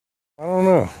I don't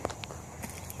know.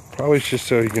 Probably it's just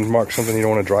so you can mark something you don't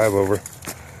want to drive over.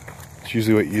 It's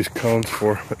usually what you use cones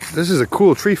for. But this is a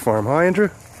cool tree farm, huh, Andrew?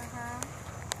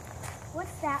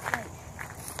 What's that like?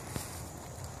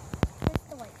 What's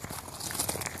the like?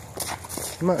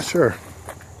 I'm not sure.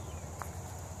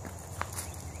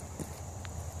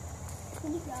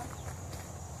 Where'd you go?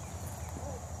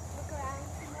 Look around.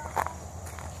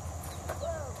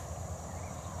 Whoa.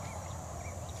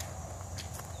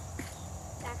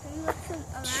 Zach, can you look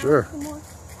around Sure. some more?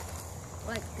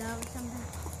 Like go or something?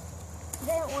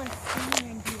 They don't want to see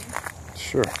in here.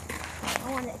 Sure.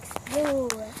 I want to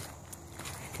explore.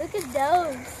 Look at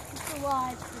those. You can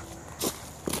watch.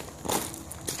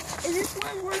 Is this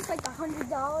one worth like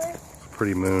 $100?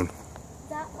 Pretty moon.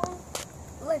 That one?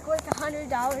 Like worth $100,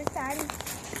 Daddy?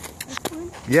 This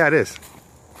one? Yeah, it is.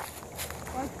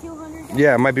 Worth $200?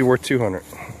 Yeah, it might be worth 200.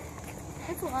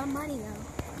 That's a lot of money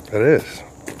though. It is.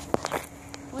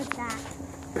 What's that?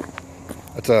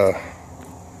 That's a...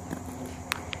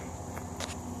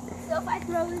 So if I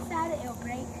throw this at it, it'll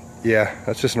break? Yeah,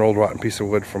 that's just an old rotten piece of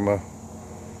wood from a...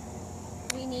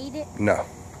 We need it? No.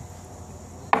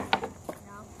 No,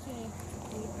 can't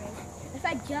break. If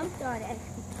I jumped on it, I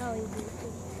could probably break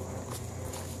it.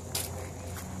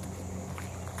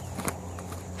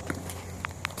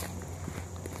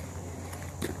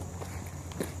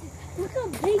 Look how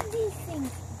big these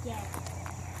things get.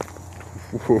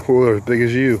 Whoa, they're as big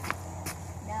as you.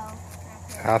 No, not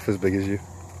good. Half as big as you.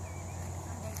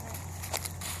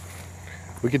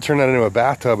 We could turn that into a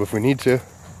bathtub if we need to. You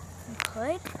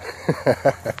could?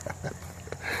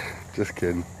 Just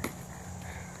kidding.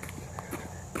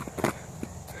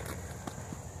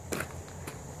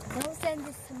 Don't send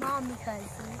this to Mom because...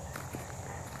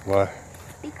 What?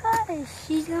 Because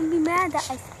she's gonna be mad that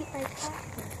I skip my class.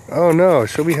 Oh no,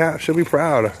 she'll be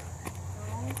proud.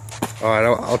 All right,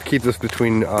 I'll keep this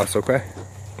between us, okay?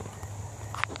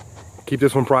 Keep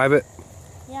this one private.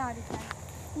 Yeah,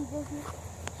 because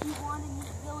she wanted me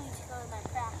to go to my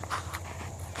practice.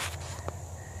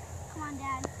 Come on,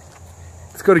 Dad.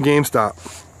 Let's go to GameStop.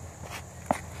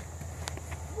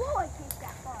 Whoa, I can't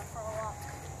that far for a walk.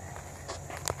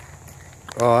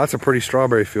 Oh, that's a pretty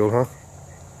strawberry field, huh?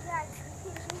 Yeah,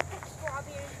 we can pick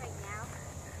strawberries right now.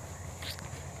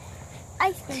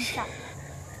 Ice cream shop.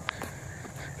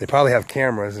 They probably have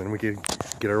cameras and we could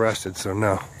get arrested, so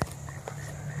no.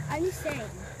 I'm just saying,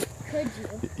 could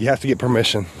you? You have to get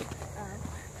permission.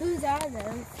 Whose are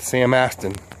those? Sam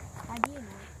Aston. How do you know?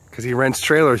 Because he rents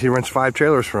trailers. He rents 5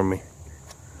 trailers from me.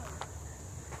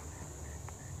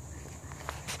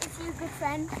 Is he a good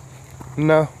friend?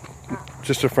 No,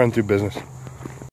 just a friend through business.